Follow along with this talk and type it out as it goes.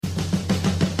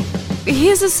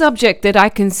Here's a subject that I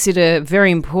consider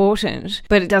very important,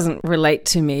 but it doesn't relate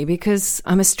to me because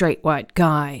I'm a straight white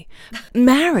guy.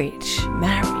 Marriage.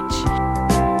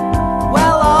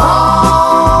 Well,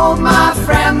 all my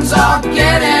friends are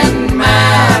getting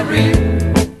married.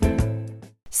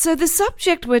 So the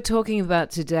subject we're talking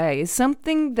about today is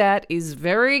something that is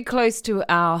very close to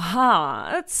our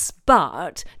hearts,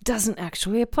 but doesn't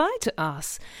actually apply to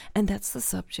us, and that's the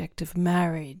subject of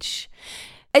marriage.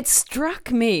 It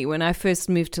struck me when I first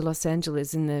moved to Los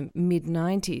Angeles in the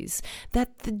mid-90s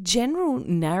that the general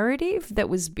narrative that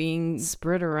was being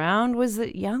spread around was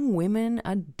that young women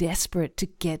are desperate to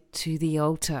get to the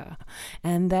altar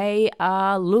and they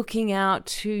are looking out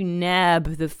to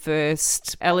nab the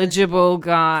first eligible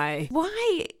guy.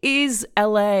 Why is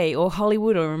LA or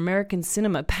Hollywood or American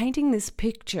cinema painting this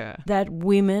picture that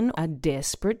women are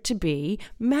desperate to be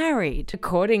married?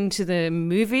 According to the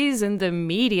movies and the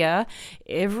media,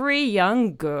 every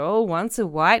young girl wants a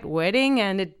white wedding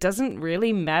and it doesn't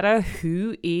really matter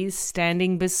who is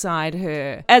standing beside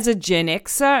her. As a Gen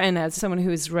Xer and as someone who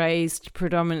was raised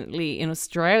predominantly in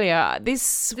Australia,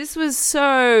 this was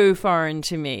so foreign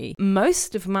to me.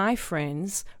 Most of my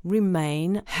friends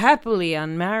remain happily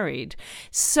unmarried.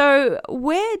 So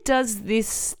where does this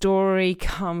story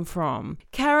come from?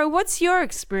 Cara, what's your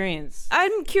experience?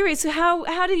 I'm curious,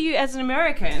 how do you, as an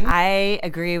American... I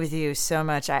agree with you so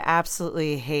much. I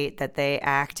absolutely hate that they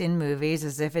act in movies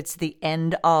as if it's the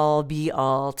end-all,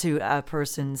 be-all to a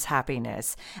person's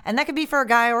happiness. And that could be for a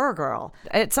guy or a girl.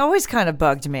 It's always kind of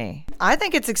bugged me. I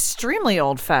think it's extremely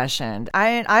old-fashioned.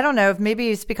 I don't know if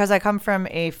maybe it's because I come from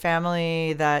a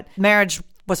family that marriage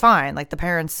was fine. Like the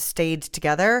parents stayed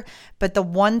together. But the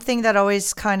one thing that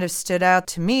always kind of stood out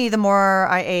to me the more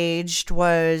I aged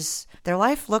was their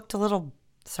life looked a little,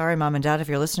 sorry, Mom and Dad, if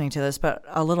you're listening to this, but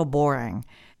a little boring.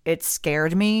 It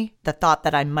scared me, the thought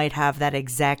that I might have that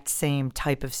exact same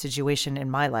type of situation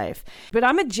in my life. But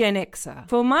I'm a Gen Xer.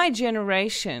 For my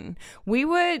generation, we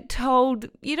were told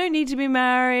you don't need to be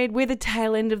married. We're the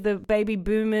tail end of the baby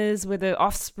boomers. We're the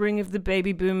offspring of the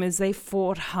baby boomers. They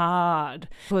fought hard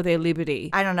for their liberty.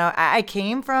 I don't know. I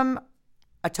came from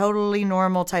a totally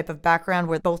normal type of background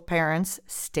where both parents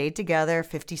stayed together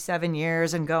 57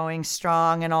 years and going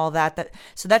strong and all that.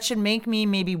 So that should make me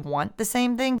maybe want the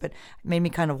same thing, but it made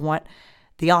me kind of want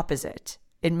the opposite.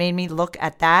 It made me look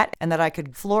at that and that I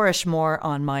could flourish more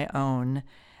on my own.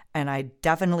 And I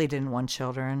definitely didn't want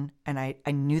children. And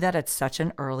I knew that at such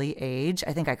an early age.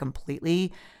 I think I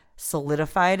completely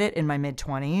solidified it in my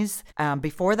mid-20s.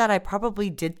 Before that, I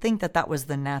probably did think that that was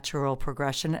the natural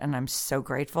progression, and I'm so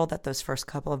grateful that those first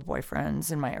couple of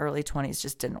boyfriends in my early 20s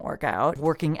just didn't work out,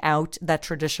 working out that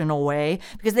traditional way,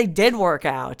 because they did work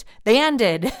out. They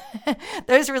ended.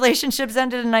 Those relationships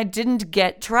ended, and I didn't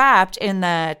get trapped in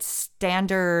that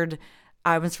standard,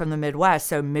 I was from the Midwest,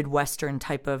 so Midwestern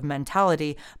type of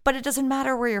mentality. But it doesn't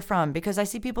matter where you're from because I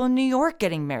see people in New York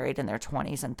getting married in their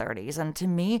 20s and 30s. And to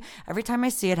me, every time I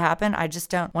see it happen, I just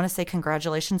don't want to say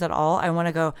congratulations at all. I want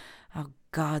to go, oh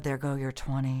God, there go your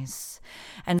 20s.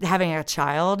 And having a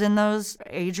child in those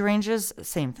age ranges,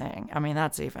 same thing. I mean,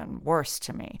 that's even worse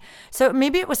to me. So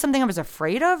maybe it was something I was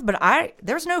afraid of, but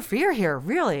there's no fear here,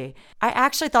 really. I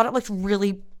actually thought it looked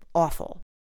really awful.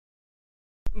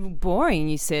 Boring,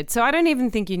 you said. So I don't even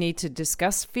think you need to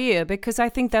discuss fear because I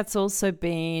think that's also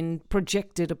been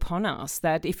projected upon us,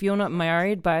 that if you're not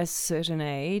married by a certain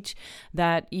age,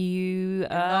 that you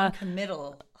are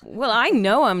non-committal. Well, I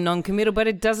know I'm non-committal, but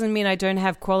it doesn't mean I don't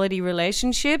have quality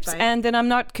relationships, right. And then I'm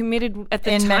not committed at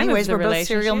the time of the relationship. In many ways, we're both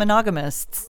serial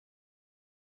monogamists.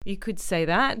 You could say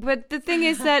that. But the thing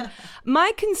is that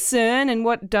my concern and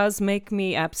what does make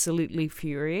me absolutely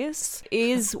furious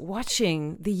is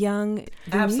watching the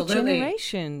new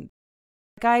generation.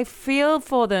 I feel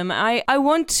for them. I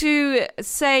want to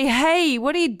say, hey,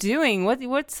 what are you doing?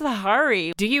 What's the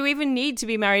hurry? Do you even need to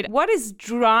be married? What is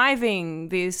driving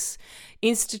this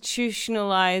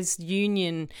institutionalized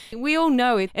union? We all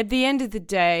know it. At the end of the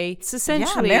day, it's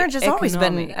essentially marriage has economics.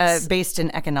 always been based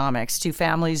in economics. Two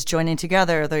families joining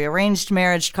together, the arranged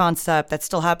marriage concept that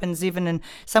still happens even in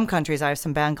some countries. I have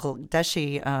some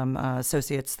Bangladeshi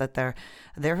associates that they're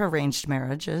arranged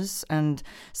marriages, and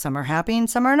some are happy and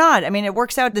some are not. I mean, it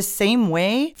works out the same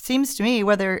way, it seems to me,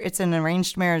 whether it's an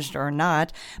arranged marriage or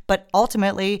not, but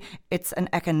ultimately it's an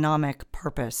economic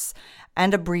purpose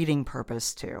and a breeding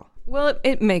purpose too. Well,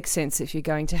 it makes sense if you're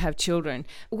going to have children.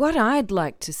 What I would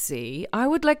like to see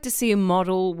a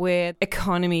model where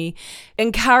economy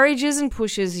encourages and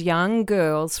pushes young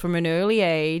girls from an early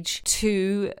age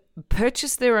to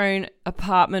purchase their own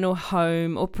apartment or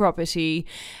home or property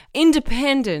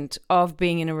independent of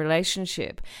being in a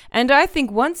relationship. And I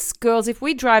think once girls, if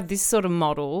we drive this sort of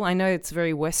model, I know it's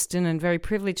very Western and very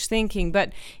privileged thinking,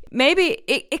 but maybe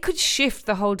it could shift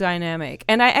the whole dynamic.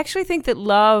 And I actually think that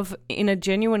love in a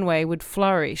genuine way would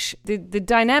flourish. The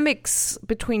dynamics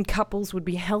between couples would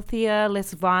be healthier,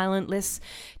 less violent, less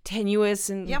tenuous.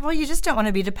 And yeah, well, you just don't want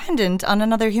to be dependent on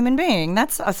another human being.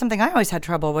 That's something I always had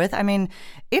trouble with. I mean,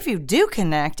 if you do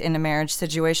connect in a marriage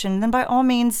situation, then by all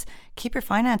means, keep your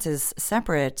finances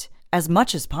separate as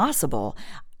much as possible.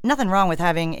 Nothing wrong with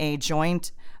having a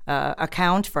joint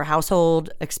account for household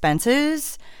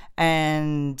expenses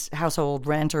and household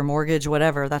rent or mortgage,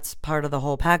 whatever. That's part of the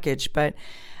whole package.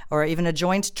 Or even a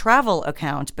joint travel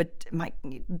account. But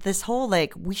this whole,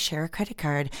 like, we share a credit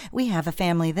card, we have a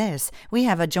family this, we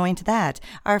have a joint that,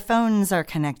 our phones are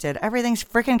connected, everything's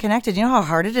freaking connected. You know how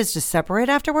hard it is to separate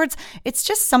afterwards? It's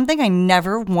just something I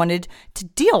never wanted to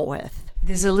deal with.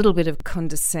 There's a little bit of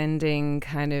condescending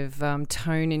kind of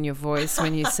tone in your voice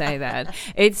when you say that.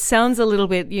 It sounds a little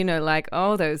bit, like,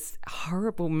 oh, those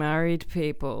horrible married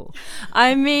people.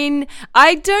 I mean,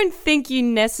 I don't think you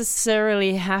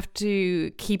necessarily have to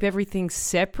keep everything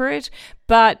separate,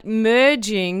 but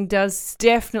merging does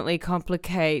definitely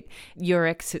complicate your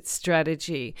exit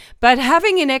strategy. But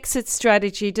having an exit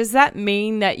strategy, does that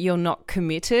mean that you're not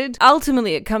committed?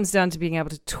 Ultimately, it comes down to being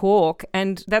able to talk.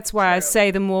 And that's why I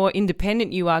say the more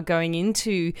independent you are going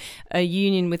into a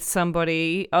union with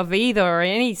somebody of either or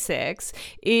any sex,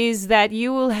 is that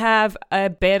you will have a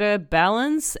better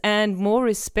balance and more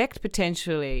respect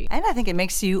potentially. And I think it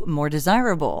makes you more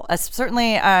desirable.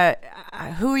 Certainly,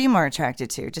 who are you more attracted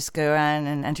to? Just go on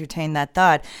and entertain that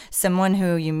thought. Someone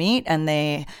who you meet and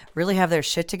they really have their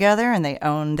shit together and they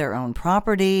own their own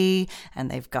property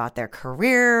and they've got their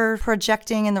career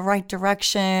projecting in the right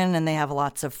direction and they have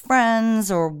lots of friends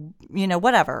or,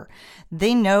 whatever.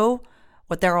 They know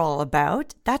what they're all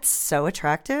about. That's so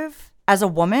attractive. As a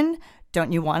woman,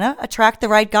 don't you want to attract the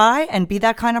right guy and be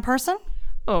that kind of person?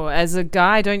 Oh, as a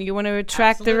guy, don't you want to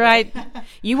attract the right...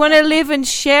 You want to live and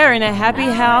share in a happy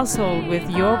household with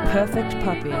your perfect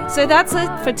puppy. So that's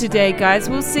it for today, guys.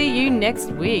 We'll see you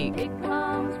next week.